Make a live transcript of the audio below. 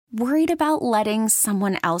Worried about letting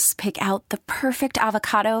someone else pick out the perfect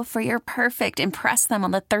avocado for your perfect impress them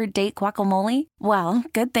on the third date guacamole? Well,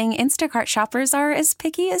 good thing Instacart shoppers are as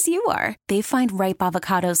picky as you are. They find ripe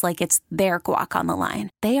avocados like it's their guac on the line.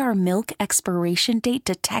 They are milk expiration date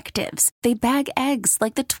detectives. They bag eggs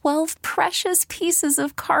like the 12 precious pieces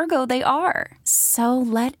of cargo they are. So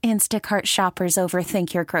let Instacart shoppers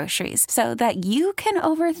overthink your groceries so that you can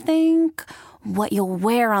overthink what you'll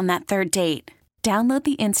wear on that third date. Download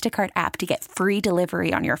the Instacart app to get free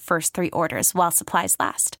delivery on your first 3 orders while supplies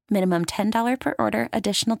last. Minimum $10 per order.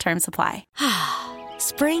 Additional terms apply.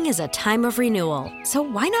 Spring is a time of renewal, so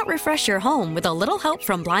why not refresh your home with a little help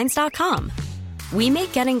from Blinds.com? We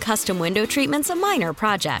make getting custom window treatments a minor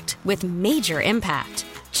project with major impact.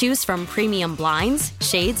 Choose from premium blinds,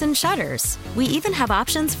 shades, and shutters. We even have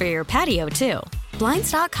options for your patio, too.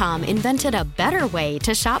 Blinds.com invented a better way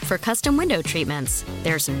to shop for custom window treatments.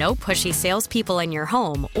 There's no pushy salespeople in your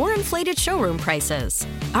home or inflated showroom prices.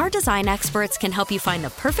 Our design experts can help you find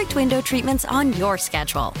the perfect window treatments on your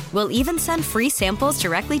schedule. We'll even send free samples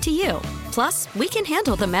directly to you. Plus, we can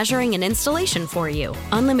handle the measuring and installation for you.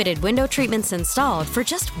 Unlimited window treatments installed for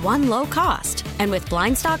just one low cost. And with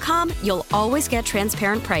Blinds.com, you'll always get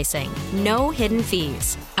transparent pricing. No hidden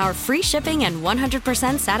fees. Our free shipping and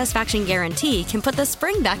 100% satisfaction guarantee can put the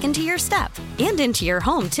spring back into your step and into your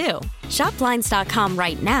home, too. Shop Blinds.com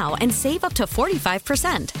right now and save up to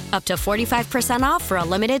 45%. Up to 45% off for a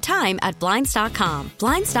limited time at Blinds.com.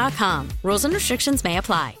 Blinds.com. Rules and restrictions may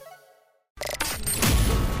apply.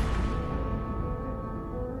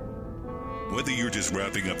 Whether you're just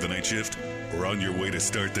wrapping up the night shift or on your way to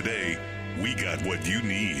start the day, we got what you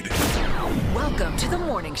need. Welcome to the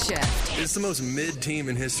morning shift. It's the most mid-team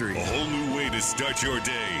in history. A whole new way to start your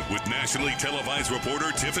day with nationally televised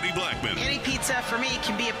reporter Tiffany Blackmon. Any pizza for me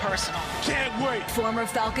can be a personal. Can't wait. Former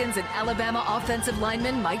Falcons and Alabama offensive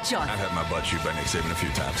lineman Mike Johnson. I've had my butt chewed by Nick Saban a few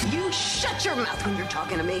times. You shut your mouth when you're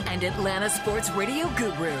talking to me. And Atlanta sports radio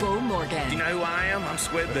guru Beau Morgan. You know who I am? I'm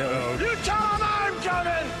Squidbill. You tell him I'm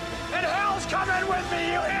coming! And hell's coming with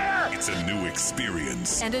me, you hear? It's a new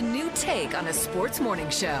experience. And a new take on a sports morning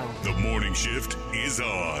show. The morning shift is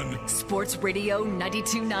on. Sports Radio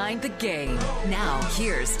 92.9 The Game. Now,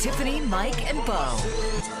 here's Tiffany, Mike, and Beau.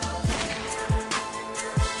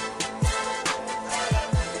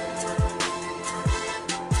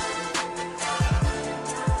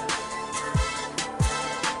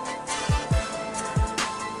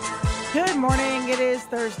 Good morning. It is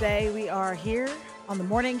Thursday. We are here on the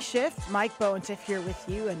morning shift. Mike, Beau, and Tiff here with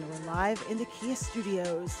you, and we're live in the Kia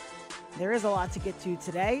studios. There is a lot to get to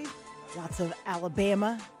today. Lots of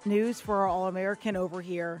Alabama news for our All-American over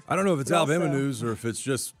here. I don't know if it's Alabama news or if it's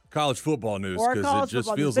just college football news, because it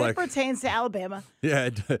just feels like it pertains to Alabama. Yeah,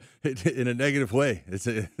 in a negative way. It's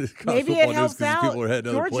college Maybe football it helps news out people are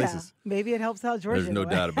heading Georgia. other places. Maybe it helps out Georgia. There's no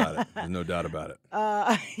doubt about it. There's no doubt about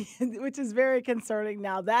it. Which is very concerning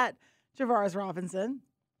now that Javaris Robinson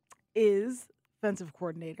is defensive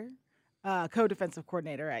coordinator, co-defensive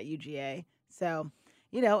coordinator at UGA. So,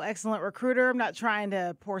 excellent recruiter. I'm not trying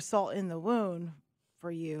to pour salt in the wound for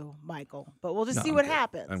you, Michael, but we'll just see what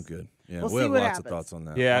happens. I'm good. Yeah, we'll see have what lots of thoughts on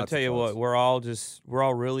that. Yeah, I'll tell you what, we're all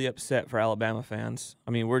really upset for Alabama fans.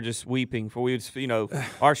 I mean, we're just weeping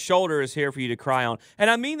our shoulder is here for you to cry on. And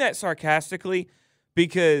I mean that sarcastically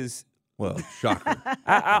because well, shocker.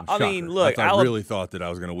 I mean, look, I really thought that I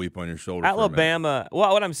was going to weep on your shoulder. Alabama.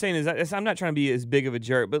 Well, what I'm saying is, I'm not trying to be as big of a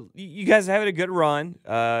jerk, but you guys have had a good run,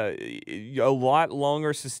 a lot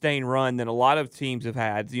longer sustained run than a lot of teams have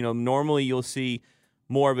had. Normally you'll see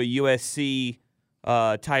more of a USC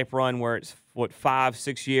type run where it's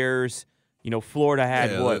 5-6 years. Florida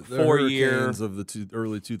had 4 years of the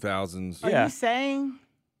early 2000s. Are you saying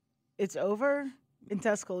it's over in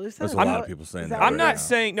Tuscaloosa? There's a lot of people saying that. I'm not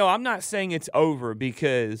saying it's over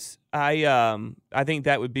because I think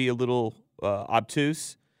that would be a little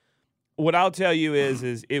obtuse. What I'll tell you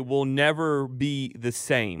is it will never be the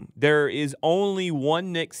same. There is only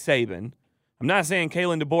one Nick Saban. I'm not saying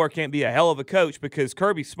Kalen DeBoer can't be a hell of a coach because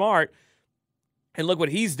Kirby's smart, and look what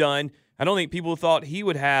he's done. I don't think people thought he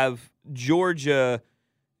would have Georgia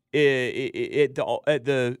at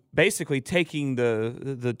the basically taking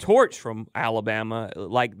the torch from Alabama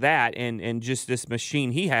like that, and just this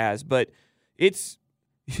machine he has. But it's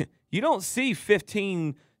you don't see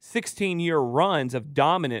 15, 16-year runs of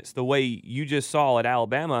dominance the way you just saw at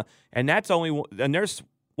Alabama, and there's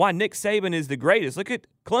why Nick Saban is the greatest. Look at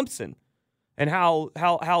Clemson and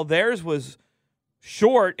how theirs was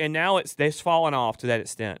short, and now they've fallen off to that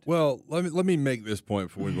extent. Well, let me make this point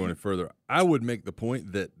before we go any further. I would make the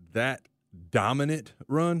point that dominant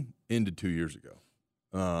run ended 2 years ago.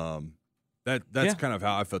 That's kind of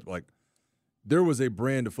how I felt. Like there was a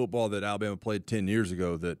brand of football that Alabama played 10 years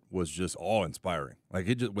ago that was just awe-inspiring. Like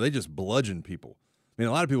they just bludgeoned people. I mean,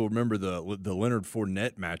 a lot of people remember the Leonard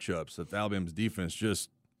Fournette matchups that Alabama's defense just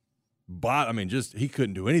he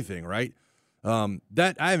couldn't do anything, right?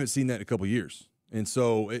 That I haven't seen that in a couple of years, and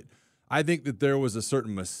so I think that there was a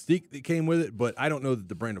certain mystique that came with it, but I don't know that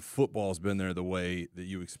the brand of football has been there the way that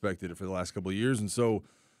you expected it for the last couple of years, and so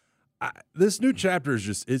this new chapter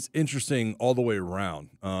is it's interesting all the way around.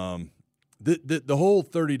 The whole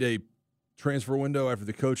 30-day transfer window after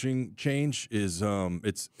the coaching change is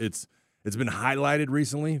it's been highlighted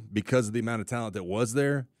recently because of the amount of talent that was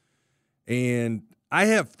there, and I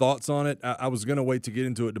have thoughts on it. I was going to wait to get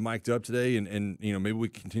into it to mic'd up today, and maybe we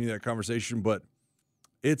continue that conversation. But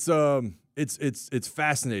it's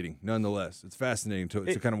fascinating nonetheless. It's fascinating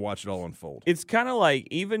to kind of watch it all unfold. It's kind of like,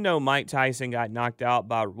 even though Mike Tyson got knocked out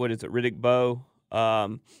by Riddick Bowe,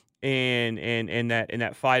 in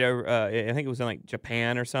that fight over, I think it was in like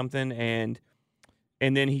Japan or something, and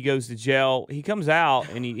then he goes to jail. He comes out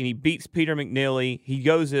and he beats Peter McNeely. He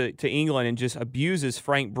goes to England and just abuses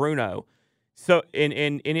Frank Bruno. So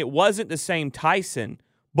and it wasn't the same Tyson,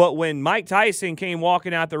 but when Mike Tyson came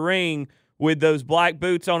walking out the ring with those black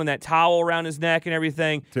boots on and that towel around his neck and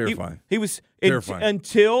everything, terrifying. He was terrifying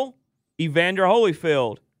until Evander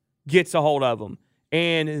Holyfield gets a hold of him,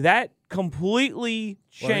 and that completely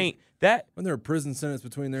changed. Wasn't there a prison sentence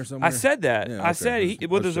between there somewhere? I said that. Yeah, okay. I said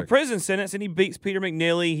there's a prison sentence, and he beats Peter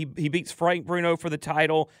McNeely. He beats Frank Bruno for the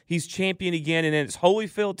title. He's champion again, and then it's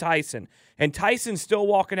Holyfield Tyson. And Tyson's still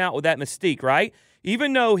walking out with that mystique, right?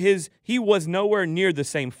 Even though he was nowhere near the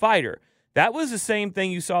same fighter. That was the same thing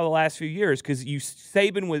you saw the last few years because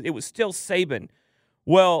it was still Saban.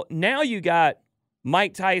 Well, now you got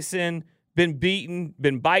Mike Tyson, been beaten,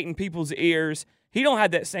 been biting people's ears. He don't have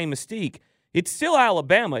that same mystique. It's still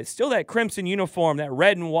Alabama. It's still that crimson uniform, that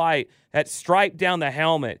red and white, that stripe down the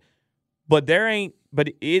helmet. But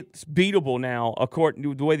it's beatable now, according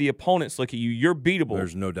to the way the opponents look at you. You're beatable.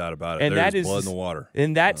 There's no doubt about it. And There's blood in the water.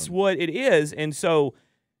 And that's what it is. And so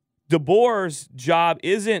DeBoer's job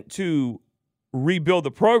isn't to rebuild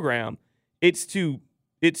the program. It's to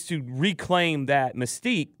reclaim that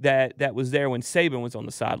mystique that was there when Saban was on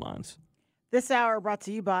the sidelines. This hour brought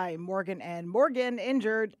to you by Morgan & Morgan.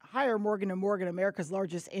 Injured, hire Morgan & Morgan, America's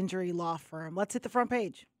largest injury law firm. Let's hit the front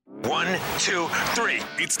page. 1, 2, 3.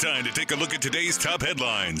 It's time to take a look at today's top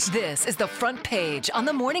headlines. This is the front page on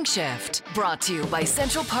the morning shift. Brought to you by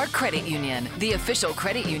Central Park Credit Union, the official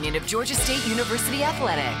credit union of Georgia State University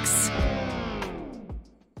Athletics.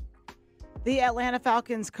 The Atlanta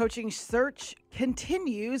Falcons coaching search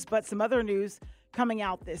continues, but some other news coming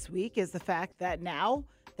out this week is the fact that now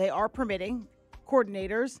they are permitting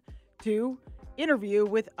coordinators to interview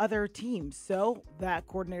with other teams. So that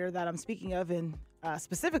coordinator that I'm speaking of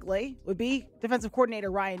specifically would be defensive coordinator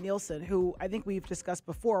Ryan Nielsen, who I think we've discussed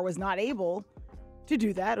before was not able to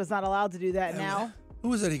do that, was not allowed to do that now. Who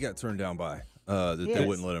was that he got turned down by they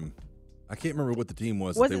wouldn't let him? I can't remember what the team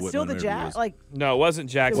was. Was it still the Jazz? No, it wasn't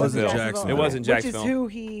Jacksonville. It wasn't Jacksonville.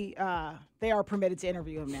 Which is who they are permitted to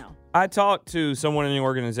interview him now. I talked to someone in the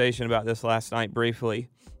organization about this last night briefly,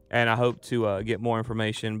 and I hope to get more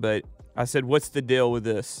information. But I said, what's the deal with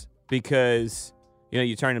this? Because,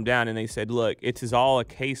 you turned them down, and they said, look, it's all a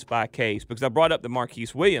case-by-case. Because I brought up the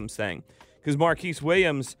Marquise Williams thing. Because Marquise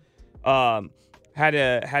Williams had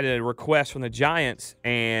a request from the Giants,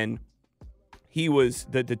 and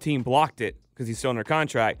the team blocked it because he's still under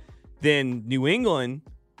contract. Then New England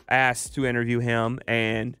asked to interview him,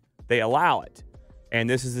 and they allow it. And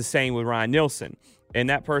this is the same with Ryan Nielsen. And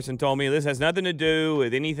that person told me this has nothing to do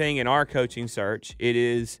with anything in our coaching search. It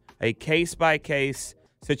is a case-by-case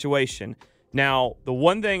situation. Now, the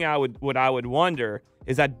one thing I would wonder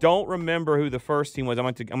is I don't remember who the first team was. I'm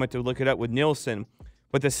going to look it up with Nielsen.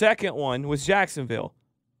 But the second one was Jacksonville,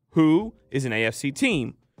 who is an AFC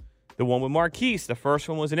team. The one with Marquise, the first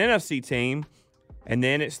one was an NFC team. And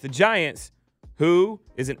then it's the Giants, who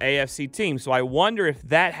is an AFC team. So I wonder if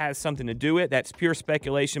that has something to do with it. That's pure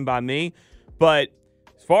speculation by me. But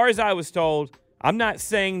as far as I was told, I'm not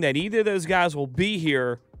saying that either of those guys will be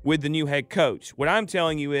here with the new head coach. What I'm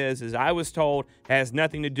telling you is I was told has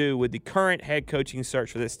nothing to do with the current head coaching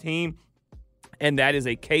search for this team, and that is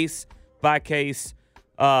a case-by-case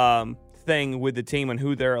thing with the team and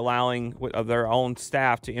who they're allowing of their own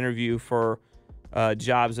staff to interview for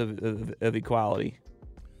jobs of equality.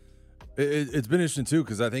 It's been interesting, too,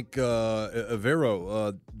 because I think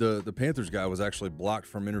Avero, the Panthers guy, was actually blocked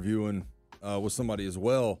from interviewing with somebody as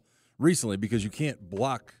well recently because you can't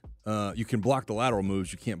block you can block the lateral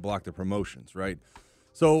moves, you can't block the promotions, right?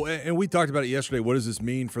 So, and we talked about it yesterday. What does this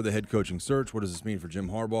mean for the head coaching search? What does this mean for Jim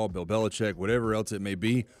Harbaugh, Bill Belichick, whatever else it may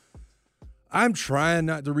be? I'm trying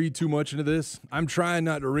not to read too much into this. I'm trying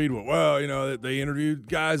not to read they interviewed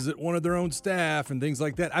guys that wanted their own staff and things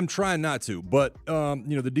like that. I'm trying not to. But,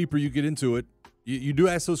 the deeper you get into it, you do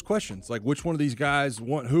ask those questions. Like, which one of these guys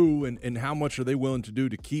want who and how much are they willing to do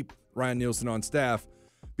to keep Ryan Nielsen on staff?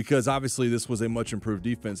 Because, obviously, this was a much improved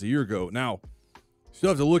defense a year ago. Now, still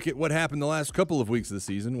have to look at what happened the last couple of weeks of the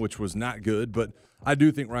season, which was not good. But I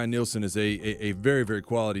do think Ryan Nielsen is a very, very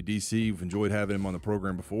quality DC. We've enjoyed having him on the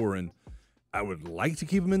program before, and I would like to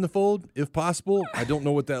keep him in the fold if possible. I don't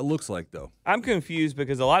know what that looks like, though. I'm confused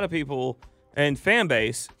because a lot of people and fan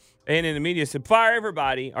base and in the media said, fire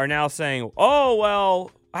everybody, are now saying, oh,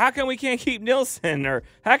 well, how come we can't keep Nielsen? Or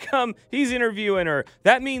how come he's interviewing? Or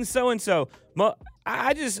that means so-and-so.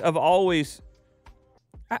 I just have always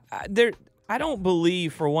I don't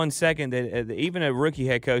believe for 1 second that even a rookie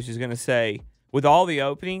head coach is going to say, with all the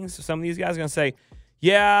openings, some of these guys are going to say,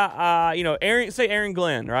 Aaron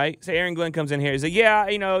Glenn, right? Say Aaron Glenn comes in here. He's like,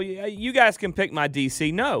 you guys can pick my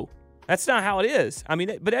DC. No, that's not how it is. I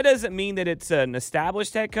mean, but that doesn't mean that it's an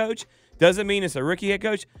established head coach. Doesn't mean it's a rookie head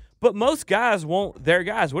coach. But most guys want their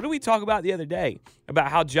guys. What did we talk about the other day?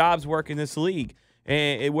 About how jobs work in this league,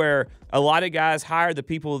 and where a lot of guys hire the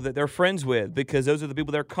people that they're friends with because those are the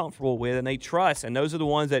people they're comfortable with and they trust. And those are the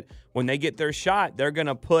ones that when they get their shot, they're going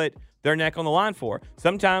to put their neck on the line for.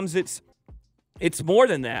 Sometimes it's more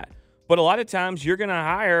than that. But a lot of times you're going to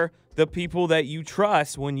hire the people that you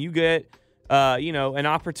trust when you get, an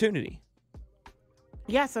opportunity.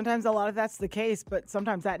 Yeah, sometimes a lot of that's the case, but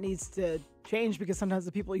sometimes that needs to change because sometimes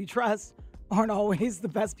the people you trust aren't always the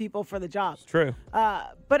best people for the job. It's true.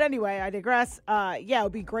 But anyway, I digress. It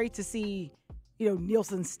would be great to see,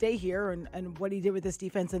 Nielsen stay here and what he did with this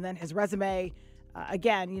defense and then his resume.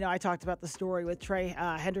 Again, I talked about the story with Trey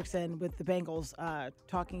Hendrickson with the Bengals,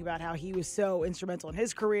 talking about how he was so instrumental in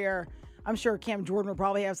his career. I'm sure Cam Jordan will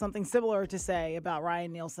probably have something similar to say about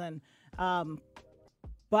Ryan Nielsen.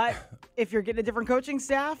 But if you're getting a different coaching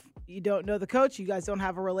staff, you don't know the coach, you guys don't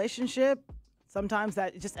have a relationship, sometimes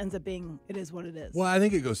that just ends up being, it is what it is. Well, I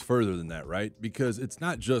think it goes further than that, right? Because it's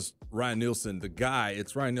not just Ryan Nielsen, the guy,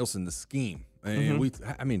 it's Ryan Nielsen, the scheme. And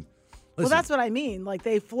listen. Well, that's what I mean. Like,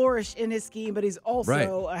 they flourish in his scheme, but he's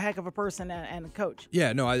also a heck of a person and a coach.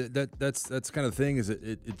 Yeah, no, that's kind of the thing is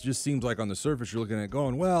it just seems like on the surface you're looking at it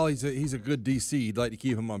going, well, he's a good DC. You'd like to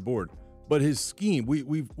keep him on board. But his scheme,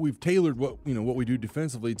 we've tailored what we do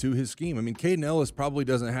defensively to his scheme. I mean, Kadyn Ellis probably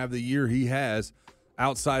doesn't have the year he has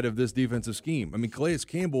outside of this defensive scheme. I mean, Calais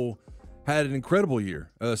Campbell had an incredible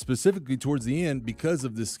year, specifically towards the end because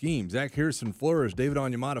of this scheme. Zach Harrison flourished. David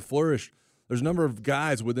Onyemata flourished. There's a number of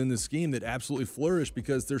guys within the scheme that absolutely flourish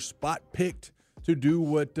because they're spot picked to do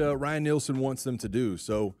what Ryan Nielsen wants them to do.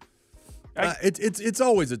 So it's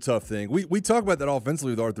always a tough thing. We talk about that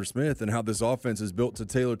offensively with Arthur Smith and how this offense is built to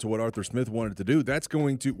tailor to what Arthur Smith wanted to do.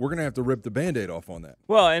 We're going to have to rip the Band-Aid off on that.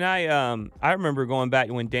 Well, and I remember going back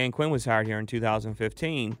to when Dan Quinn was hired here in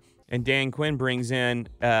 2015, and Dan Quinn brings in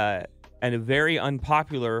a very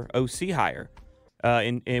unpopular OC hire,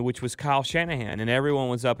 which was Kyle Shanahan, and everyone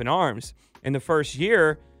was up in arms. In the first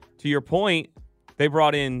year, to your point, they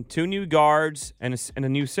brought in 2 new guards and a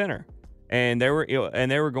new center. And they were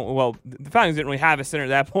going, well, the Falcons didn't really have a center at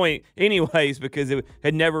that point anyways because it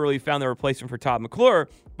had never really found their replacement for Todd McClure,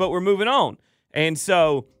 but we're moving on. And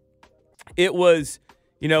so it was,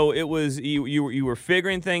 you were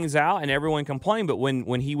figuring things out and everyone complained, but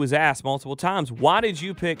when he was asked multiple times, why did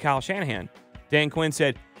you pick Kyle Shanahan? Dan Quinn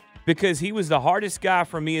said, because he was the hardest guy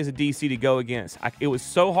for me as a DC to go against. It was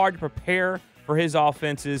so hard to prepare for his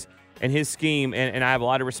offenses and his scheme, and I have a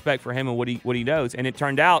lot of respect for him and what he knows. And it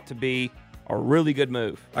turned out to be a really good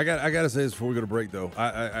move. I got to say this before we go to break, though.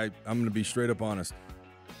 I'm going to be straight up honest.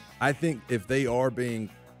 I think if they are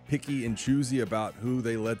being picky and choosy about who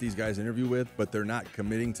they let these guys interview with, but they're not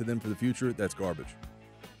committing to them for the future, that's garbage.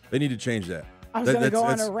 They need to change that. I was going to go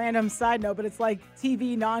on a random side note, but it's like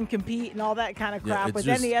TV non-compete and all that kind of crap with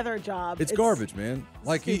any other job. It's garbage, man.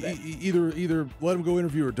 Like, either let them go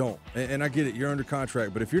interview or don't. And I get it, you're under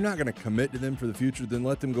contract, but if you're not going to commit to them for the future, then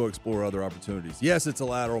let them go explore other opportunities. Yes, it's a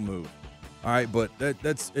lateral move. All right, but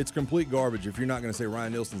it's complete garbage if you're not going to say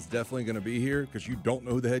Ryan Nielsen's definitely going to be here because you don't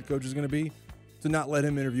know who the head coach is going to be, to not let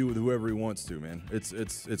him interview with whoever he wants to, man.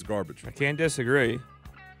 It's garbage. I can't disagree.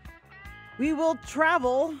 We will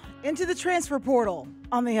travel into the transfer portal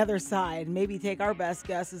on the other side. Maybe take our best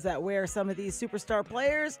guesses at where some of these superstar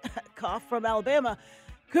players, cough from Alabama,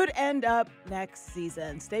 could end up next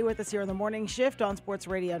season. Stay with us here on the Morning Shift on Sports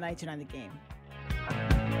Radio 92.9 The Game.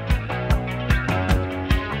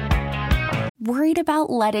 Worried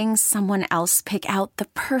about letting someone else pick out the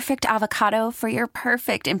perfect avocado for your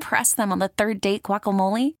perfect impress them on the third date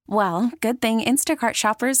guacamole? Well, good thing Instacart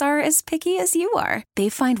shoppers are as picky as you are. They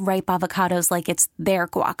find ripe avocados like it's their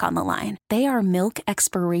guac on the line. They are milk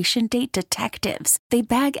expiration date detectives. They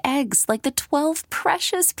bag eggs like the 12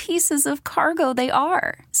 precious pieces of cargo they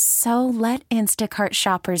are. So let Instacart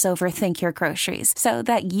shoppers overthink your groceries so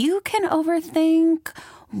that you can overthink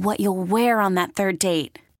what you'll wear on that third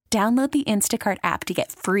date. Download the Instacart app to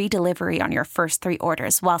get free delivery on your first 3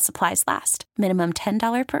 orders while supplies last. Minimum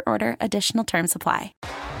 $10 per order. Additional terms apply.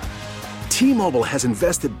 T-Mobile has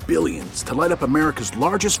invested billions to light up America's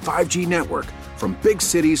largest 5G network, from big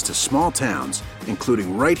cities to small towns,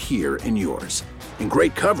 including right here in yours. And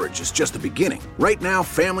great coverage is just the beginning. Right now,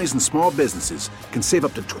 families and small businesses can save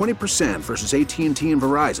up to 20% versus AT&T and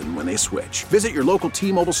Verizon when they switch. Visit your local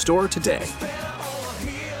T-Mobile store today.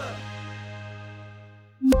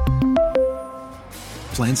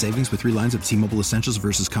 Plan savings with 3 lines of T-Mobile Essentials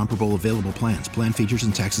versus comparable available plans. Plan features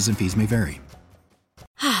and taxes and fees may vary.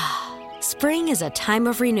 Spring is a time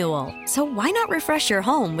of renewal, so why not refresh your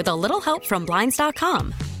home with a little help from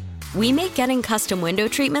Blinds.com? We make getting custom window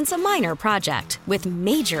treatments a minor project with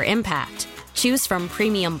major impact. Choose from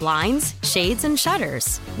premium blinds, shades, and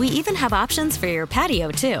shutters. We even have options for your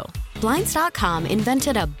patio, too. Blinds.com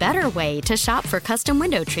invented a better way to shop for custom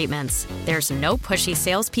window treatments. There's no pushy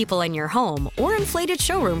salespeople in your home or inflated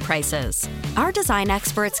showroom prices. Our design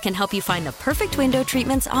experts can help you find the perfect window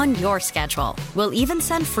treatments on your schedule. We'll even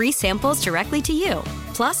send free samples directly to you.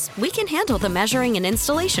 Plus, we can handle the measuring and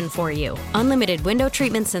installation for you. Unlimited window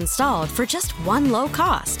treatments installed for just one low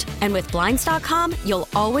cost. And with Blinds.com, you'll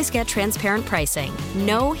always get transparent pricing.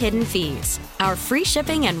 No hidden fees. Our free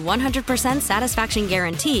shipping and 100% satisfaction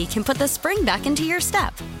guarantee can put the spring back into your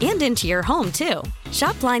step and into your home, too.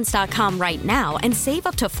 Shop Blinds.com right now and save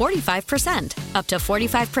up to 45%. Up to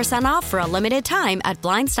 45% off for a limited time at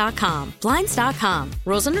Blinds.com. Blinds.com.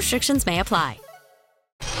 Rules and restrictions may apply.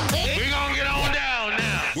 We're gonna get on down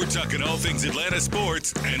now. We're talking all things Atlanta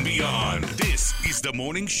sports and beyond. This is the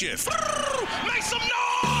Morning Shift. Make some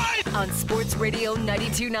noise! On Sports Radio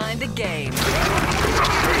 92.9 The Game.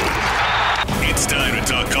 It's time to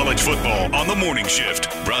talk college football on the Morning Shift.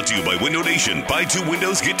 Brought to you by Window Nation. Buy 2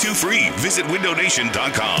 windows, get 2 free. Visit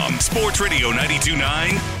windownation.com. Sports Radio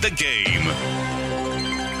 92.9 The Game.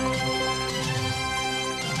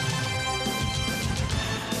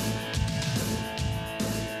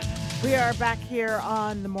 We are back here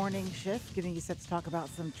on the Morning Shift, getting you set to talk about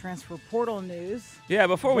some transfer portal news. Yeah,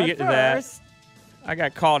 before we get to that, I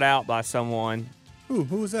got called out by someone. Who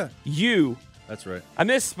was that? You. That's right. I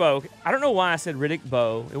misspoke. I don't know why I said Riddick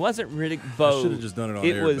Bowe. It wasn't Riddick Bowe. I should have just done it on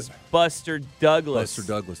air. It was Buster Douglas. Buster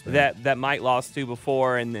Douglas, man. That Mike lost to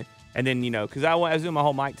before, and then because I was doing my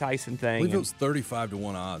whole Mike Tyson thing. I believe it was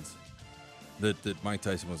 35-1 odds that Mike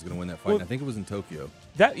Tyson was going to win that fight. Well, and I think it was in Tokyo.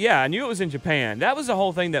 I knew it was in Japan. That was the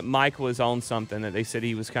whole thing, that Mike was on something, that they said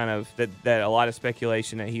he was kind of that a lot of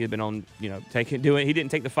speculation that he had been on. He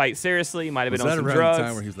didn't take the fight seriously. He might have been on some drugs. Was that around the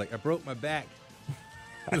time where he was like, I broke my back?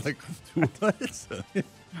 Like, what?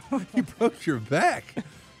 You broke your back?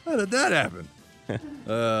 How did that happen?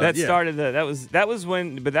 Started that was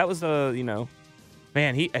when, but that was man.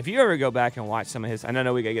 If you ever go back and watch some of his, I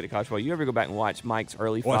know we gotta get to college football. You ever go back and watch Mike's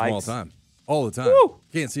early fights? All the time. Woo!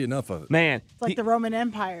 Can't see enough of it. Man, it's like the Roman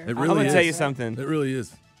Empire. It really I'm gonna is. tell you something. It really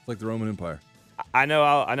is. It's like the Roman Empire. I know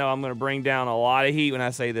I'm going to bring down a lot of heat when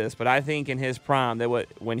I say this, but I think in his prime, there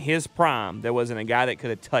wasn't a guy that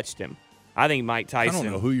could have touched him. I think Mike Tyson. I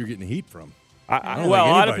don't know who you're getting heat from. I don't think a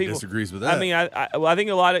lot of people disagrees with that. I mean, I think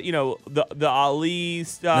a lot of the Ali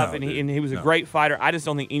stuff, and he was a great fighter. I just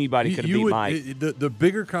don't think anybody could have beat Mike. The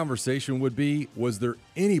bigger conversation would be: was there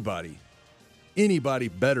anybody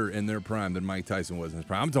better in their prime than Mike Tyson was in his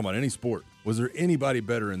prime? I'm talking about any sport. Was there anybody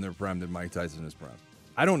better in their prime than Mike Tyson in his prime?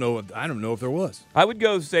 I don't know if there was. I would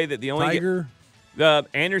go say that the only Tiger,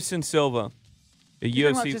 Anderson Silva, the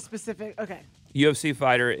UFC specific. Okay. UFC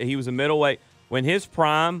fighter. He was a middleweight when his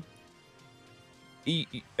prime. You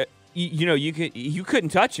couldn't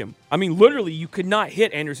touch him. I mean, literally, you could not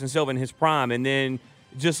hit Anderson Silva in his prime. And then,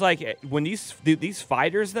 just like when these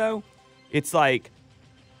fighters, though, it's like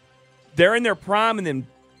they're in their prime, and then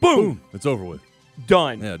boom, it's over with,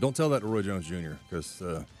 done. Yeah, don't tell that to Roy Jones Jr. because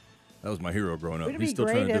that was my hero growing up. Would it He's be still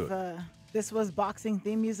great trying to do if it. This was boxing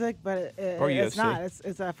theme music, but it's UFC. not.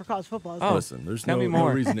 It's for college football. Listen, there's no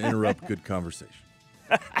reason to interrupt good conversation.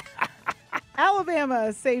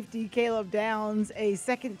 Alabama safety Caleb Downs, a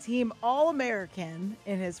second-team All-American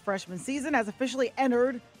in his freshman season, has officially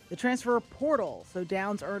entered the transfer portal. So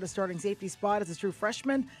Downs earned a starting safety spot as a true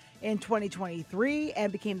freshman in 2023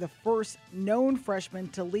 and became the first known freshman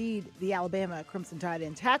to lead the Alabama Crimson Tide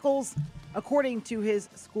in tackles, according to his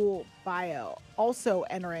school bio. Also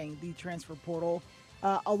entering the transfer portal,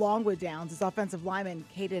 along with Downs, is offensive lineman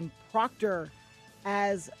Kadyn Proctor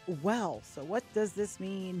as well. So what does this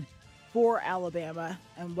mean for Alabama,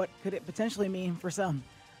 and what could it potentially mean for some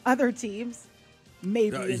other teams,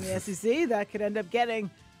 maybe in the SEC, that could end up getting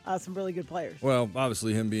some really good players? Well,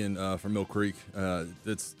 obviously, him being from Mill Creek,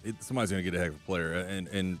 somebody's going to get a heck of a player.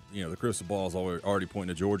 And the crystal ball is already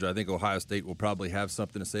pointing to Georgia. I think Ohio State will probably have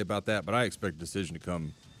something to say about that, but I expect a decision to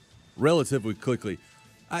come relatively quickly.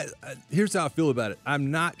 Here's how I feel about it. I'm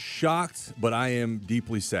not shocked, but I am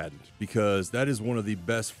deeply saddened because that is one of the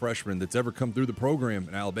best freshmen that's ever come through the program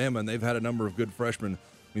in Alabama, and they've had a number of good freshmen.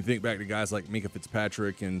 When you think back to guys like Minka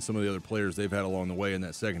Fitzpatrick and some of the other players they've had along the way in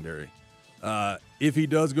that secondary. If he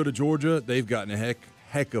does go to Georgia, they've gotten a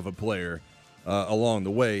heck of a player along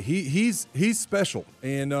the way. He's special,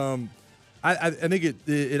 and I think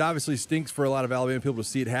it obviously stinks for a lot of Alabama people to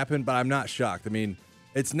see it happen, but I'm not shocked. I mean,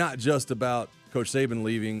 it's not just about Coach Saban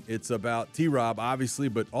leaving. It's about T-Rob, obviously,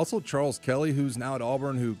 but also Charles Kelly, who's now at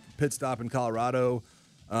Auburn, who pit stop in Colorado.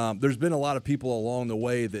 There's been a lot of people along the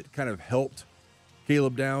way that kind of helped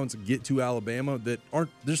Caleb Downs get to Alabama that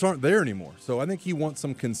aren't there anymore. So I think he wants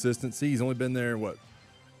some consistency. He's only been there,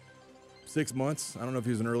 6 months? I don't know if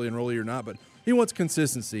he was an early enrollee or not, but he wants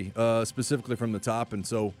consistency, specifically from the top. And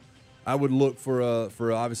so I would look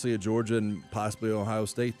for obviously a Georgia and possibly Ohio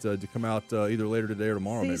State to come out either later today or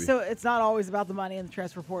tomorrow. Maybe. So it's not always about the money in the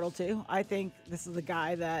transfer portal too. I think this is a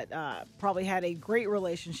guy that probably had a great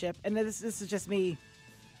relationship, and this is just me,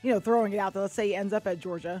 throwing it out there. Let's say he ends up at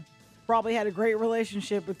Georgia, probably had a great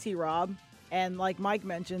relationship with T-Rob, and like Mike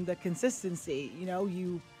mentioned, the consistency.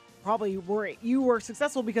 You probably were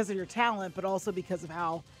successful because of your talent, but also because of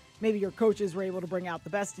how maybe your coaches were able to bring out the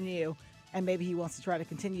best in you. And maybe he wants to try to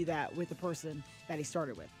continue that with the person that he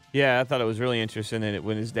started with. Yeah, I thought it was really interesting that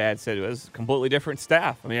when his dad said it was a completely different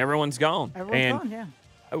staff. I mean, everyone's gone. Everyone's gone,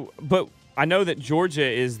 yeah. But I know that Georgia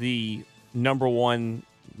is the number one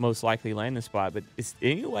most likely landing spot. But is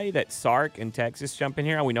any way that Sark and Texas jump in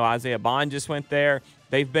here? We know Isaiah Bond just went there.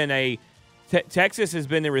 They've been Texas has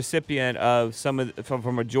been the recipient of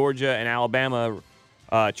from a Georgia and Alabama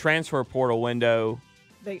transfer portal window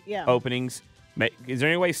openings. Is there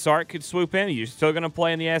any way Sark could swoop in? You're still going to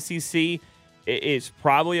play in the SEC. It's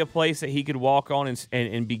probably a place that he could walk on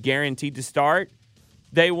and be guaranteed to start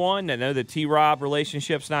day one. I know the T-Rob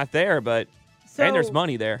relationship's not there, and there's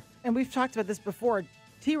money there. And we've talked about this before.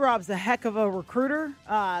 T-Rob's a heck of a recruiter.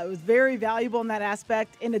 It was very valuable in that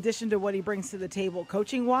aspect, in addition to what he brings to the table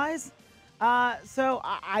coaching-wise. So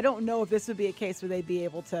I don't know if this would be a case where they'd be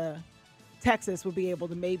able to – Texas would be able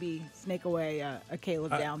to maybe snake away a Caleb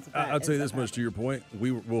Downs. I'll tell you this much to your point.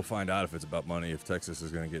 We'll find out if it's about money, if Texas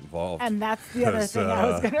is going to get involved. And that's the other thing I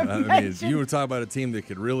was going to mention. You were talking about a team that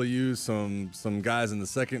could really use some guys in the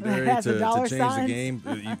secondary to change the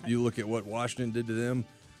game. You look at what Washington did to them.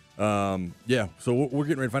 So we're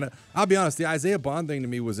getting ready to find out. I'll be honest, the Isaiah Bond thing to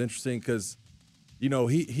me was interesting because,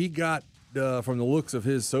 he got, from the looks of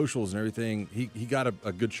his socials and everything, he got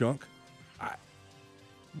a good chunk.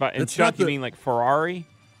 But in chunk, you mean like Ferrari?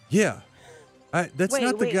 Yeah. That's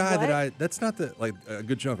not the guy that's not a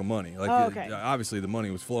good chunk of money. Obviously the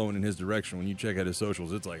money was flowing in his direction. When you check out his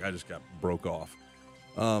socials, it's like I just got broke off.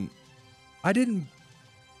 I didn't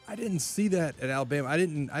see that at Alabama. I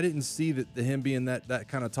didn't see him being that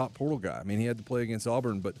kind of top portal guy. I mean, he had to play against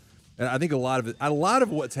Auburn, and I think a lot of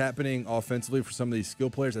what's happening offensively for some of these skill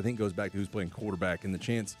players, I think goes back to who's playing quarterback, and the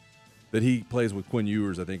chance that he plays with Quinn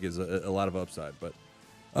Ewers, I think, is a lot of upside. But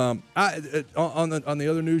on the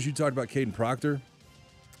other news, you talked about Kadyn Proctor.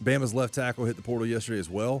 Bama's left tackle hit the portal yesterday as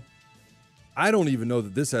well. I don't even know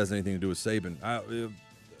that this has anything to do with Saban.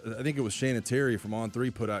 I think it was Shannon Terry from On 3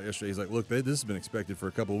 put out yesterday. He's like, look, this has been expected for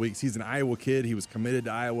a couple of weeks. He's an Iowa kid. He was committed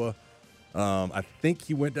to Iowa. I think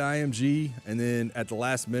he went to IMG, and then at the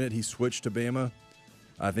last minute he switched to Bama.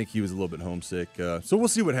 I think he was a little bit homesick. So we'll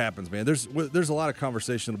see what happens, man. There's a lot of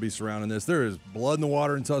conversation to be surrounding this. There is blood in the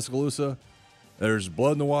water in Tuscaloosa. There's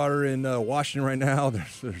blood in the water in Washington right now.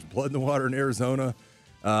 There's blood in the water in Arizona.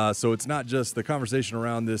 So it's not just the conversation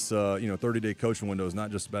around this 30-day coaching window is not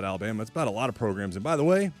just about Alabama. It's about a lot of programs. And by the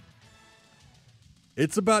way,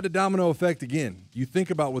 it's about the domino effect again. You think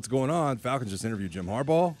about what's going on. Falcons just interviewed Jim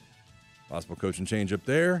Harbaugh. Possible coaching change up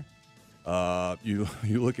there. You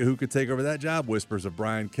look at who could take over that job. Whispers of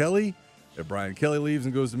Brian Kelly. If Brian Kelly leaves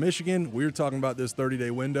and goes to Michigan, we're talking about this 30-day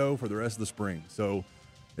window for the rest of the spring. So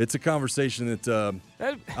it's a conversation that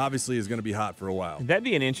obviously is going to be hot for a while. That'd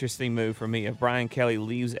be an interesting move for me if Brian Kelly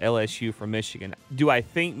leaves LSU for Michigan. Do I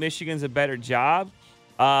think Michigan's a better job?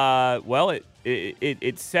 Well,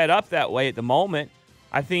 it's set up that way at the moment.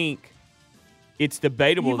 I think it's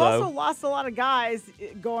debatable, though. You've also lost a lot of guys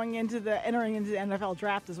entering into the NFL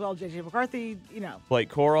draft as well. J.J. McCarthy, Blake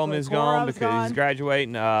Corum is gone because he's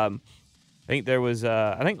graduating. I think there was.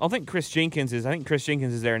 I think Chris Jenkins is. I think Chris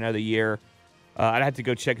Jenkins is there another year. I'd have to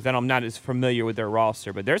go check because I'm not as familiar with their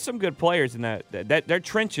roster. But there's some good players in that their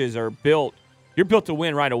trenches are built. You're built to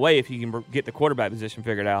win right away if you can get the quarterback position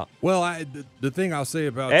figured out. Well, the thing I'll say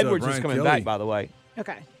about Edwards Brian is coming Kelly, back, by the way.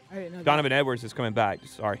 Okay. I didn't know Donovan Edwards is coming back.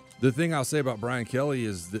 Sorry. The thing I'll say about Brian Kelly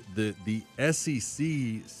is that the SEC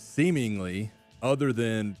seemingly, other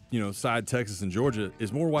than side Texas and Georgia,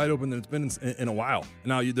 is more wide open than it's been in a while.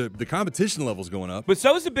 Now the competition level's going up, but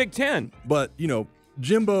so is the Big Ten. But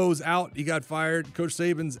Jimbo's out; he got fired. Coach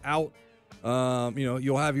Saban's out.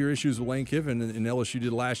 You'll have your issues with Lane Kiffin and LSU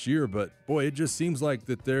did last year, but boy, it just seems like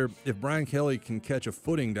that if Brian Kelly can catch a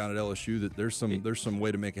footing down at LSU, that there's some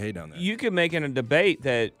way to make a hay down there. You could make in a debate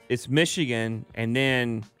that it's Michigan and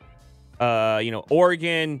then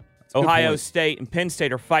Oregon, Ohio State, and Penn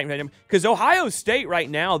State are fighting because Ohio State right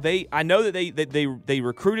now I know that they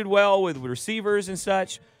recruited well with receivers and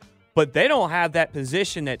such, but they don't have that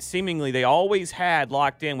position that seemingly they always had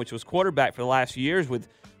locked in, which was quarterback for the last few years with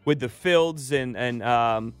the Fields and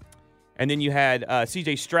then you had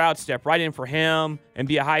C.J. Stroud step right in for him and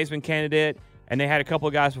be a Heisman candidate, and they had a couple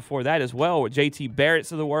of guys before that as well with J.T.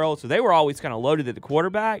 Barrett's of the world, so they were always kind of loaded at the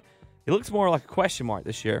quarterback. It looks more like a question mark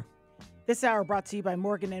this year. This hour brought to you by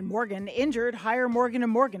Morgan & Morgan. Injured? Hire Morgan &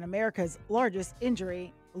 Morgan, America's largest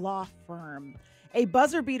injury law firm. A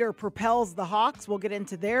buzzer beater propels the Hawks. We'll get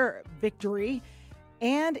into their victory.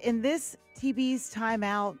 And in this TB's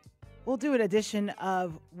Timeout, we'll do an edition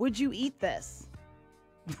of Would You Eat This?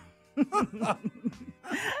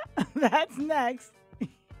 That's next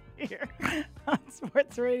here on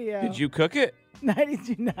Sports Radio. Did you cook it?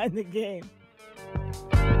 92.9 The Game.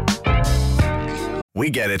 We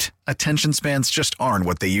get it. Attention spans just aren't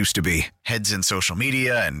what they used to be. Heads in social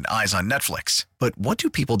media and eyes on Netflix. But what do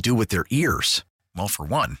people do with their ears? Well, for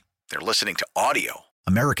one, they're listening to audio.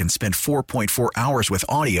 Americans spend 4.4 hours with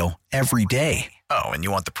audio every day. Oh, and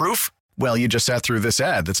you want the proof? Well, you just sat through this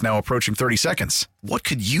ad that's now approaching 30 seconds. What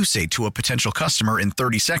could you say to a potential customer in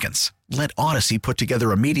 30 seconds? Let Odyssey put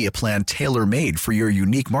together a media plan tailor-made for your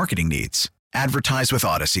unique marketing needs. Advertise with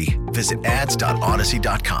Odyssey. Visit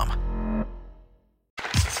ads.odyssey.com.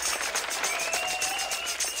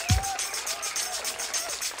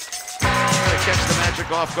 Catch the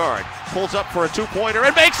Magic off guard. Pulls up for a two-pointer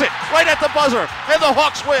and makes it right at the buzzer. And the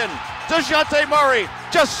Hawks win. Dejounte Murray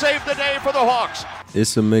just saved the day for the Hawks.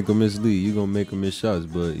 It's a make or miss league. You're going to make or miss shots.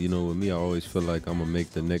 But, with me, I always feel like I'm going to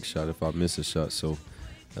make the next shot if I miss a shot. So,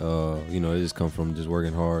 it just comes from just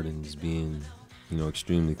working hard and just being,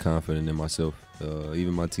 extremely confident in myself.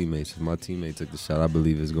 Even my teammates. If my teammate took the shot, I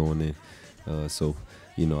believe it's going in. So,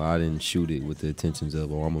 I didn't shoot it with the intentions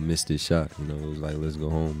of, I'm going to miss this shot. It was like, let's go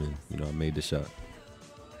home. And, I made the shot.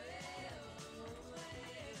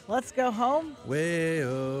 Let's go home.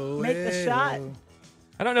 Make the shot.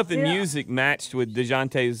 I don't know if the music matched with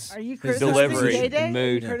DeJounte's delivery and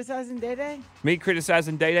mood. Are you criticizing Day-Day? Me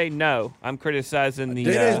criticizing Day-Day? No. I'm criticizing the...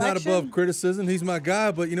 Day-Day's not above criticism. He's my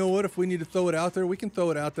guy, but you know what? If we need to throw it out there, we can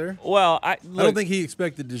throw it out there. Well, I don't think he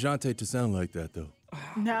expected DeJounte to sound like that, though.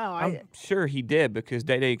 No, I'm sure he did because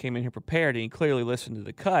Day-Day came in here prepared and he clearly listened to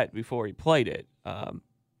the cut before he played it.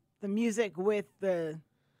 The music with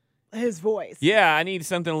his voice. Yeah, I need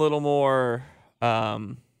something a little more...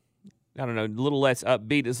 I don't know, a little less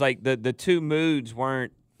upbeat. It's like the two moods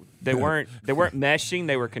weren't meshing,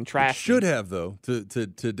 they were contrasting. Should have, though, to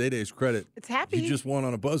Day-Day's credit. It's happy. He just won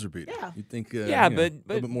on a buzzer beater. Yeah. You'd think but a little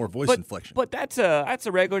bit more voice inflection. But that's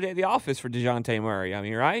a regular day at the office for Dejounte Murray. I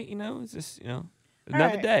mean, right? It's just,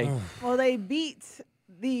 another day. Well, they beat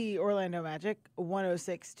the Orlando Magic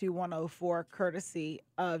 106-104 courtesy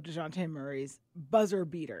of Dejounte Murray's buzzer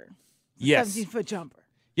beater. Yes. 17-foot jumper.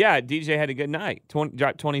 Yeah, DJ had a good night.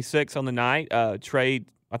 Dropped 26 on the night. Trey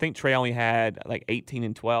only had like 18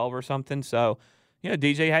 and 12 or something. So,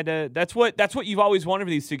 DJ had to. That's what you've always wanted for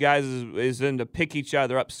these two guys is them to pick each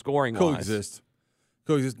other up scoring wise.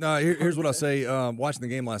 Coexist. No, here's what I'll say. Watching the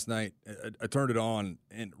game last night, I turned it on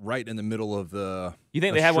and right in the middle of the. You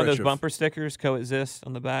think they have one of those bumper stickers, coexist,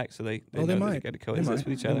 on the back, so they know might. They got to coexist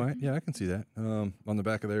with each other. They might. Yeah, I can see that on the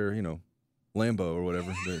back of their Lambo or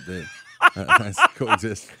whatever. They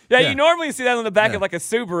coexist. Yeah, you normally see that on the back of like a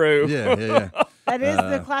Subaru. Yeah. That is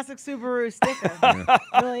the classic Subaru sticker.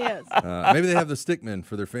 It really is. Maybe they have the stickmen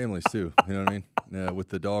for their families too. You know what I mean? With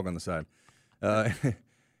the dog on the side. Never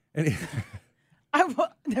mind. I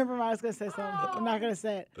was going to say something. I'm not going to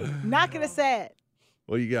say it. Not going to say it.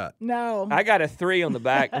 What you got? No. I got a 3 on the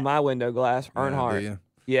back of my window glass. Earnhardt.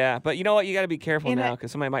 Yeah, but you know what? You got to be careful now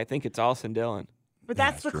because somebody might think it's Austin Dillon. But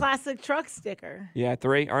that's the classic truck sticker. Yeah,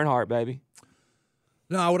 3 Earnhardt, baby.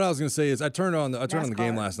 No, what I was going to say is I turned on the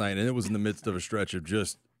game last night, and it was in the midst of a stretch of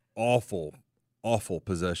just awful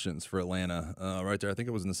possessions for Atlanta right there. I think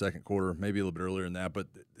it was in the second quarter, maybe a little bit earlier than that, but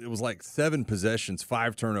it was like 7 possessions,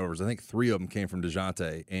 5 turnovers. I think 3 of them came from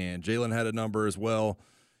Dejounte, and Jalen had a number as well.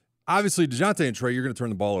 Obviously, Dejounte and Trey, you're going to turn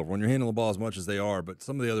the ball over when you're handling the ball as much as they are, but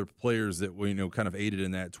some of the other players that kind of aided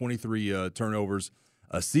in that, 23 turnovers,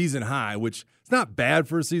 a season high, which it's not bad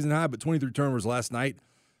for a season high, but 23 turnovers last night.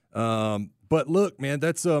 But look, man,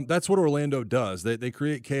 that's what Orlando does. They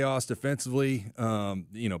create chaos defensively.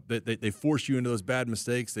 They force you into those bad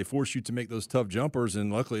mistakes. They force you to make those tough jumpers,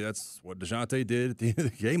 and luckily that's what Dejounte did at the end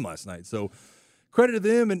of the game last night. So credit to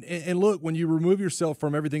them. And look, when you remove yourself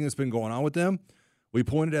from everything that's been going on with them, we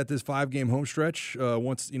pointed at this 5-game home stretch.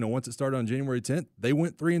 Once it started on January 10th, they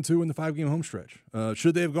went 3-2 in the 5-game home stretch.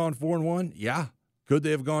 Should they have gone 4-1? Yeah. Could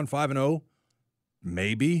they have gone 5-0?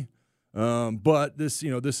 Maybe. But this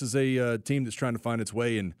is a team that's trying to find its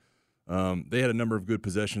way, and they had a number of good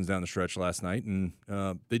possessions down the stretch last night, and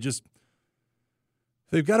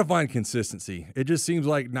they've got to find consistency. It just seems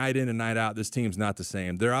like night in and night out, this team's not the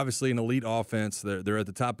same. They're obviously an elite offense. They're at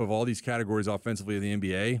the top of all these categories offensively in the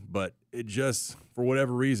NBA, but it just, for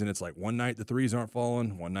whatever reason, it's like one night the threes aren't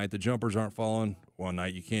falling, one night the jumpers aren't falling, one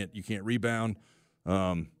night you can't rebound.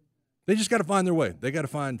 They just got to find their way. They got to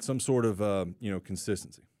find some sort of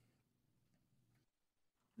consistency.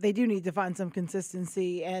 They do need to find some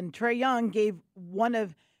consistency, and Trae Young gave one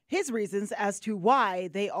of his reasons as to why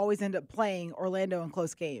they always end up playing Orlando in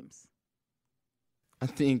close games. I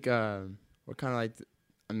think we're kind of like,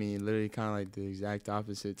 literally kind of like the exact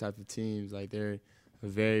opposite type of teams. Like they're a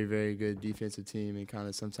very, very good defensive team and kind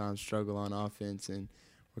of sometimes struggle on offense, and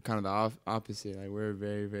we're kind of the opposite. Like we're a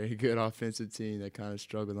very, very good offensive team that kind of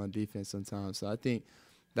struggles on defense sometimes. So I think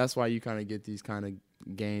that's why you kind of get these kind of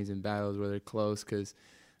games and battles where they're close because,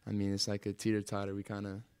 it's like a teeter-totter. We kind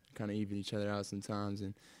of even each other out sometimes,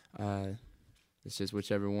 and it's just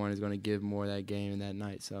whichever one is going to give more that game and that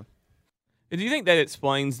night. So, do you think that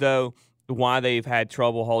explains, though, why they've had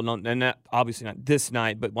trouble holding on, and obviously not this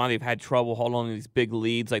night, but why they've had trouble holding on to these big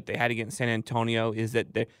leads like they had against San Antonio, is that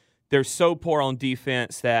they're so poor on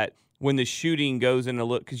defense that when the shooting goes in a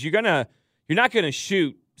look, because you're not going to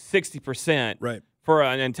shoot 60% right for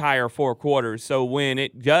an entire 4 quarters. So when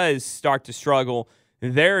it does start to struggle,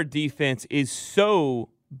 their defense is so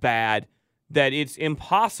bad that it's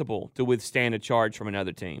impossible to withstand a charge from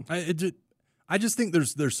another team. I just think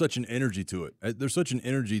there's such an energy to it. There's such an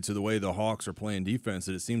energy to the way the Hawks are playing defense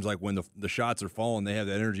that it seems like when the shots are falling, they have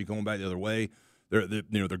that energy going back the other way. They're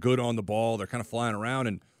good on the ball. They're kind of flying around,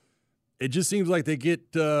 and it just seems like they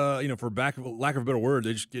get for lack of a better word,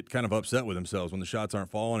 they just get kind of upset with themselves when the shots aren't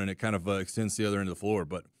falling, and it kind of extends to the other end of the floor.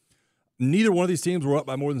 But neither one of these teams were up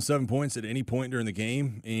by more than 7 points at any point during the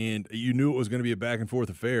game, and you knew it was going to be a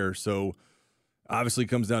back-and-forth affair. So obviously it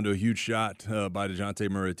comes down to a huge shot by Dejounte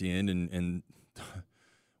Murray at the end, and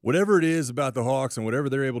whatever it is about the Hawks and whatever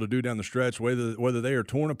they're able to do down the stretch, whether they are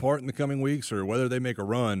torn apart in the coming weeks or whether they make a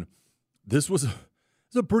run, this was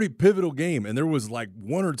a pretty pivotal game, and there was like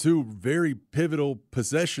 1 or 2 very pivotal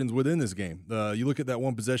possessions within this game. You look at that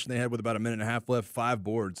one possession they had with about a minute and a half left, 5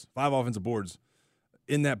 offensive boards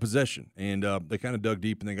in that possession, and they kind of dug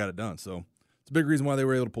deep and they got it done. So it's a big reason why they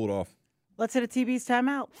were able to pull it off. Let's hit a TB's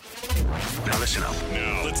timeout. Now listen up.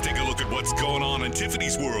 Now let's take a look at what's going on in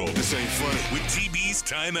Tiffany's world. This ain't funny. With TB's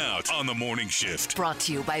Timeout on the morning shift. Brought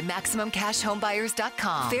to you by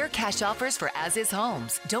MaximumCashHomeBuyers.com. Fair cash offers for as-is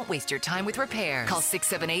homes. Don't waste your time with repairs. Call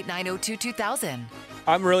 678-902-2000.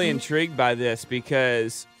 I'm really intrigued by this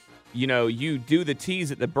because, you do the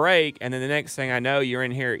tease at the break, and then the next thing I know, you're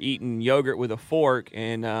in here eating yogurt with a fork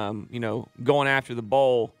and, going after the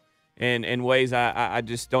bowl in ways I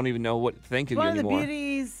just don't even know what to think of you anymore. One of the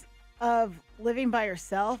beauties of living by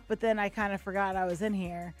yourself, but then I kind of forgot I was in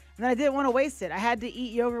here. And then I didn't want to waste it. I had to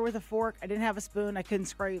eat yogurt with a fork. I didn't have a spoon. I couldn't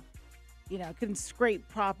scrape,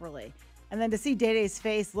 properly. And then to see Day-Day's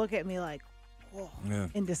face look at me like,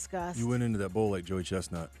 in disgust. You went into that bowl like Joey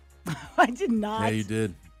Chestnut. I did not. Yeah, you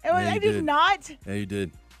did. I did not. Yeah, you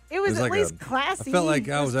did. It was at least classy. I felt like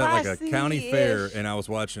I was at like a county fair classy-ish. and I was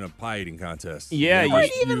watching a pie eating contest. Yeah, You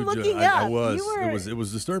weren't even looking up. I was. You were- It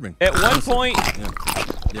was disturbing. At one point,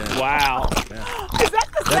 Yeah. wow. Is that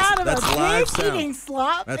the sound of that's a live pig sound. eating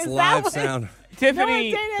slop? That's Is that live what- sound.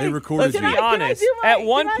 Tiffany, They recorded let's you. be Can I honest. do my- At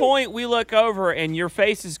one can I- point, we look over and your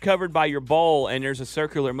face is covered by your bowl, and there's a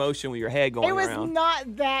circular motion with your head going It was around.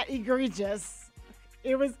 not that egregious.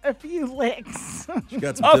 It was a few licks. She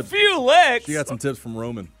got some A tips. few licks. She got some tips from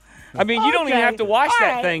Roman. I mean, you don't even Okay. have to watch All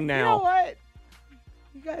that right. thing now. You know what?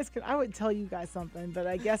 You guys could. I would tell you guys something, but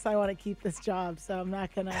I guess I want to keep this job, so I'm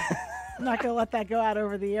not gonna. I'm not gonna let that go out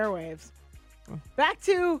over the airwaves. Back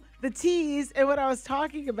to the tease and what I was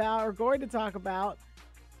talking about, or going to talk about.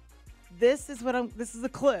 This is the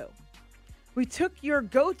clue. We took your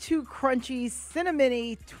go-to crunchy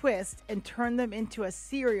cinnamony twist and turned them into a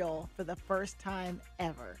cereal for the first time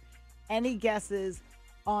ever. Any guesses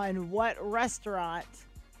on what restaurant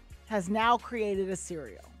has now created a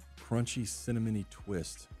cereal Crunchy cinnamony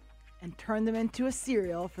twist. and turned them into a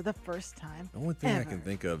cereal for the first time The only thing ever? I can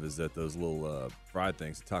think of is that those little fried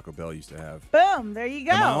things that Taco Bell used to have. Boom, there you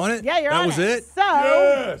go. Am I on it? Yeah, you're That on was it. it? So,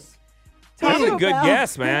 That's a Taco good Bell-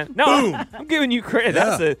 guess, man. No, I'm giving you credit.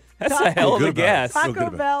 Yeah. That's a hell of a good about it. guess. Feel good Taco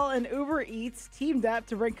about it. Bell and Uber Eats teamed up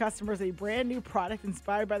to bring customers a brand new product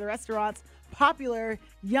inspired by the restaurant's popular,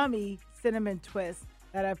 yummy cinnamon twist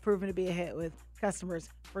that have proven to be a hit with customers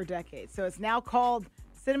for decades. So it's now called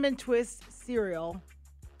Cinnamon Twist Cereal,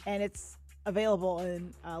 and it's available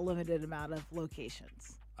in a limited amount of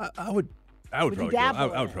locations. I would Would you probably dabble I in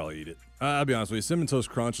would it? probably eat it. I'll be honest with you. Cinnamon Toast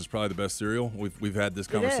Crunch is probably the best cereal. We've had this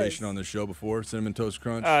conversation is. on this show before. Cinnamon Toast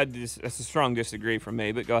Crunch. That's a strong disagree from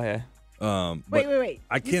me, but go ahead. But Wait.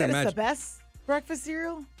 I You can't said imagine it's the best breakfast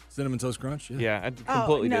cereal? Cinnamon Toast Crunch. Yeah. Yeah, I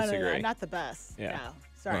completely no, disagree. No, not the best. Yeah. No,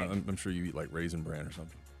 sorry. I'm sure you eat like Raisin Bran or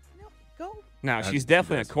something. Go. No, She she's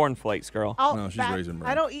definitely a does. cornflakes girl. No, she's Raisin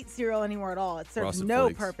Bran. I don't eat cereal anymore at all. It serves Frosted no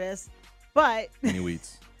Flakes. purpose. But And you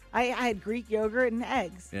eats. I had Greek yogurt and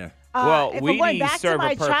eggs. Yeah. Well, if I'm going Wheaties back to serve a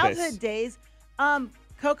my purpose. childhood days,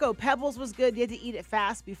 Cocoa Pebbles was good. You had to eat it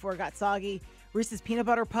fast before it got soggy. Reese's Peanut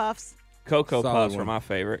Butter Puffs. Cocoa Solid Puffs one. were my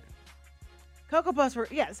favorite. Cocoa Puffs were,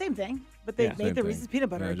 same thing. But they Yeah. made Same the thing. Reese's Peanut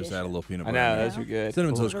Butter Yeah, edition. just add a little peanut I butter. know, in there. those are good.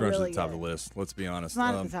 Cinnamon Those Toast are Crunch really is at the top of good. the list. Let's be honest. It's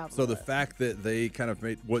not at the top of so the the list. fact that they kind of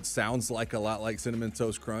made what sounds like a lot like Cinnamon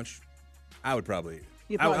Toast Crunch, I would probably eat it.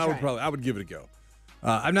 You'd I probably would try it. I would give it a go.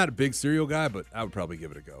 I'm not a big cereal guy, but I would probably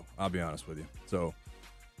give it a go. I'll be honest with you. So,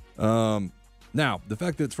 now the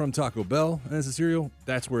fact that it's from Taco Bell and it's a cereal,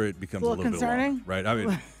 that's where it becomes A a little little bit alarming, concerning? right? I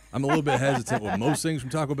mean, I'm a little bit hesitant with most things from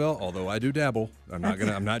Taco Bell, although I do dabble. I'm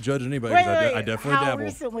not judging anybody. 'Cause I definitely How dabble.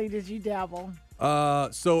 recently did you dabble?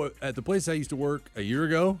 So at the place I used to work a year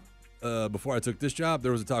ago, before I took this job,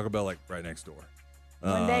 there was a Taco Bell like right next door.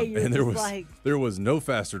 One day you were and there just was like- there was no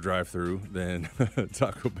faster drive-through than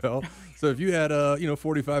Taco Bell. So if you had a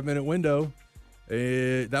 45-minute window,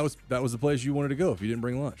 that was the place you wanted to go if you didn't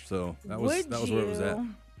bring lunch. So that was where it was at. Would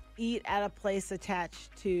you eat at a place attached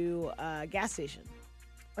to a gas station?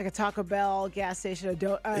 Like a Taco Bell gas station?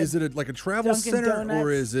 Is it like a travel Dunkin' center Donuts? or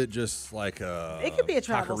is it just like a It could be a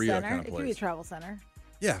travel taqueria center. kind of It could be a place? travel center.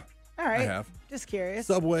 Yeah. All right. I have. Just curious.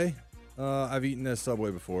 Subway. I've eaten at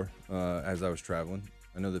Subway before as I was traveling.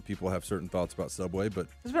 I know that people have certain thoughts about Subway, but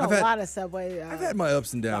There's been a lot of Subway. I've had my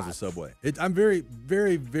ups and downs with Subway. I'm very,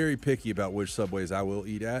 very, very picky about which Subways I will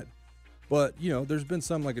eat at. But there's been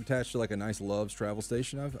some like attached to like a nice Love's travel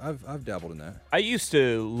station. I've dabbled in that. I used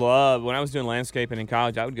to love when I was doing landscaping in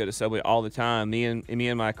college. I would go to Subway all the time. Me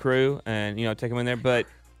and my crew, and take them in there. But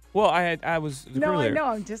I was the No, crew I there. know.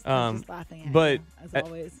 I'm just laughing at but you, as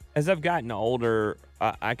always. As I've gotten older,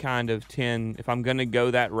 I kind of tend, if I'm going to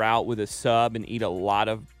go that route with a sub and eat a lot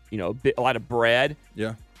of a lot of bread.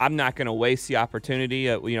 Yeah. I'm not going to waste the opportunity.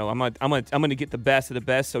 I'm going to get the best of the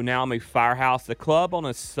best. So now I'm a Firehouse. The club on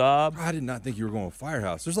a sub. I did not think you were going with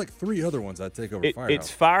Firehouse. There's like 3 other ones I'd take over Firehouse.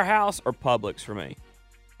 It's Firehouse or Publix for me.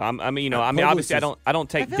 Obviously, I don't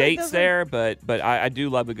take I feel like dates those there, but I do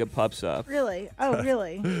love a good pub sub. Really? Oh,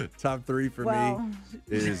 really? Top 3 for Well, me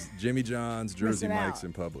is Jimmy John's, Jersey missing Mike's, out.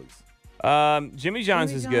 and Publix. Jimmy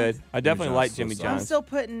John's Jimmy is John's? good. I definitely John's like so Jimmy solid. I'm John's. still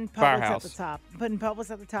putting Publix Firehouse. at the top. I'm putting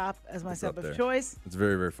Publix at the top as my It's sub up of there. choice. It's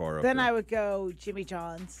very, very far up Then there. I would go Jimmy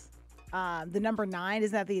John's. The number 9,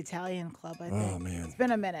 isn't that the Italian club, I think? Oh, man. It's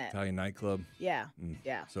been a minute. Italian nightclub. Yeah.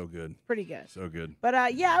 Yeah. So good. Pretty good. So good.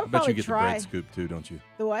 But yeah, I would bet probably you get try. the bread scooped too, don't you?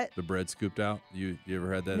 The what? The bread scooped out. You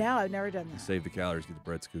ever had that? No, I've never done You that. save the calories, get the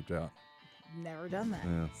bread scooped out. Never done that.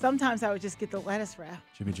 Yeah. Sometimes I would just get the lettuce wrap.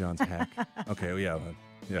 Jimmy John's hack. Okay, well, yeah.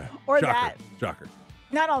 Yeah. Or Shocker. that. Shocker.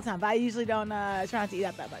 Not all the time, but I usually don't try not to eat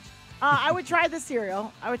that much. I would try the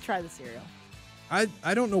cereal.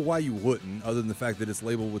 I don't know why you wouldn't, other than the fact that it's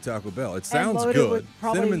labeled with Taco Bell. It sounds loaded good. with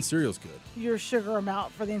probably Cinnamon cereal's good. Your sugar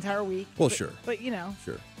amount for the entire week. Well, but, sure. But, you know.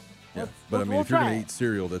 Sure. Yeah. We'll But, I mean, if you're going to eat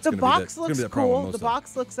cereal, that's going to be that, box looks that cool. problem. The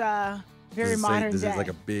box looks very modern Does day. it like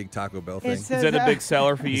a big Taco Bell thing? It says, is that a big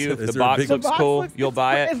seller for you? Is If the box looks cool, you'll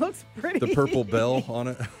buy it? It looks pretty. The purple bell on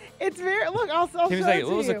it? It's very, look, I'll show He was it like,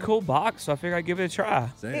 to it was you. a cool box, so I figured I'd give it a try.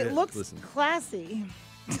 It looks classy.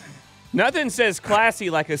 Nothing says classy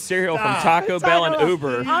like a cereal from Taco Bell and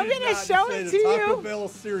Uber. I'm going to show it to Taco you. Bell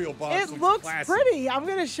cereal box It looks classy. pretty. I'm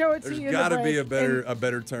going to show it to you. There's got to be a break.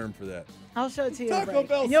 better term for that. I'll show it to you. Taco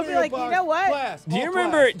Bell and you'll be cereal like, box, you know what? class, Do you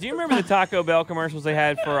remember the Taco Bell commercials they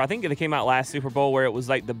had for, I think they came out last Super Bowl, where it was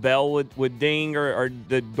like the bell would ding or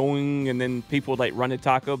the doing, and then people would like run to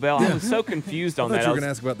Taco Bell? I was so confused on I that. thought you were going to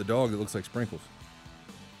ask about the dog that looks like Sprinkles.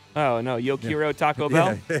 Oh, no, Yokiro Taco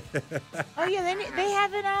Bell? Oh, yeah, they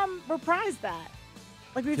haven't reprised that.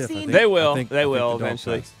 Like we've seen. They will. I think They will the dog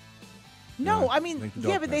eventually. passed. No, Yeah, I mean, I think the yeah,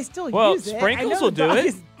 dog but they passed. still Well, use it. Sprinkles I know will the do dog it.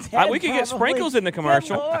 is dead, We could get probably. Sprinkles in the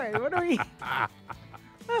commercial. Good Lord, what are we?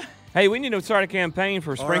 Hey, we need to start a campaign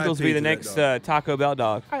for Sprinkles to be the next Taco Bell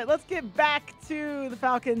dog. All right, let's get back to the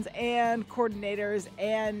Falcons and coordinators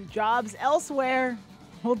and jobs elsewhere.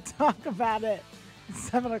 We'll talk about it at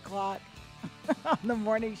 7 o'clock on the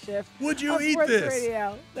morning shift. Would you on eat Sports this?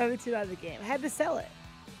 Radio 92.9 The Game. Had to sell it.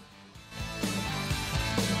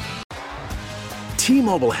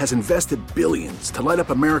 T-Mobile has invested billions to light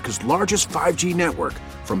up America's largest 5G network,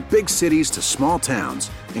 from big cities to small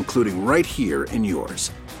towns, including right here in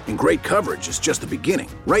yours. And great coverage is just the beginning.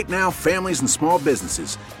 Right now, families and small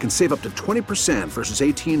businesses can save up to 20% versus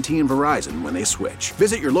AT&T and Verizon when they switch.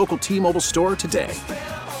 Visit your local T-Mobile store today.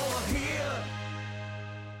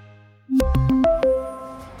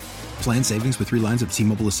 Plan savings with 3 lines of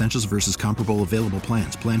T-Mobile Essentials versus comparable available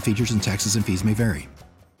plans. Plan features and taxes and fees may vary.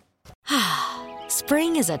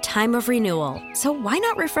 Spring is a time of renewal, so why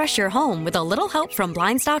not refresh your home with a little help from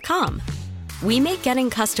Blinds.com? We make getting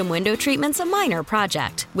custom window treatments a minor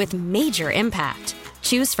project with major impact.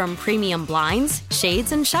 Choose from premium blinds,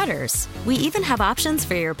 shades, and shutters. We even have options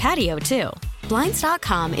for your patio, too.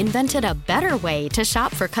 Blinds.com invented a better way to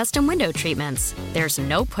shop for custom window treatments. There's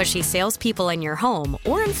no pushy salespeople in your home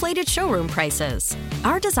or inflated showroom prices.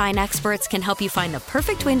 Our design experts can help you find the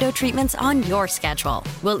perfect window treatments on your schedule.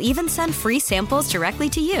 We'll even send free samples directly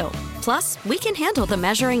to you. Plus, we can handle the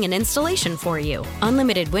measuring and installation for you.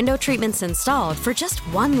 Unlimited window treatments installed for just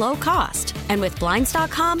one low cost. And with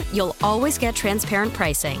Blinds.com, you'll always get transparent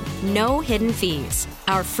pricing. No hidden fees.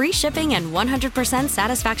 Our free shipping and 100%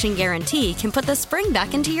 satisfaction guarantee can put the spring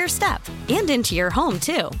back into your step and into your home,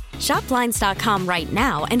 too. Shop Blinds.com right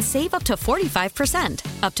now and save up to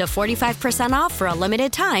 45%. Up to 45% off for a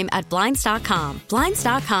limited time at Blinds.com.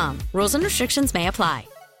 Blinds.com. Rules and restrictions may apply.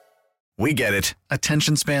 We get it.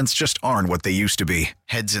 Attention spans just aren't what they used to be.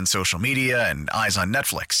 Heads in social media and eyes on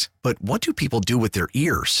Netflix. But what do people do with their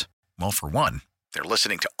ears? Well, for one, they're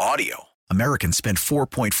listening to audio. Americans spend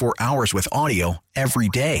 4.4 hours with audio every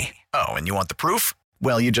day. Oh, and you want the proof?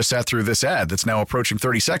 Well, you just sat through this ad that's now approaching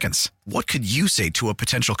 30 seconds. What could you say to a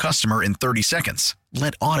potential customer in 30 seconds?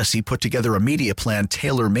 Let Odyssey put together a media plan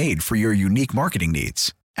tailor-made for your unique marketing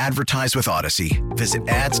needs. Advertise with Odyssey. Visit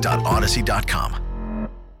ads.odyssey.com.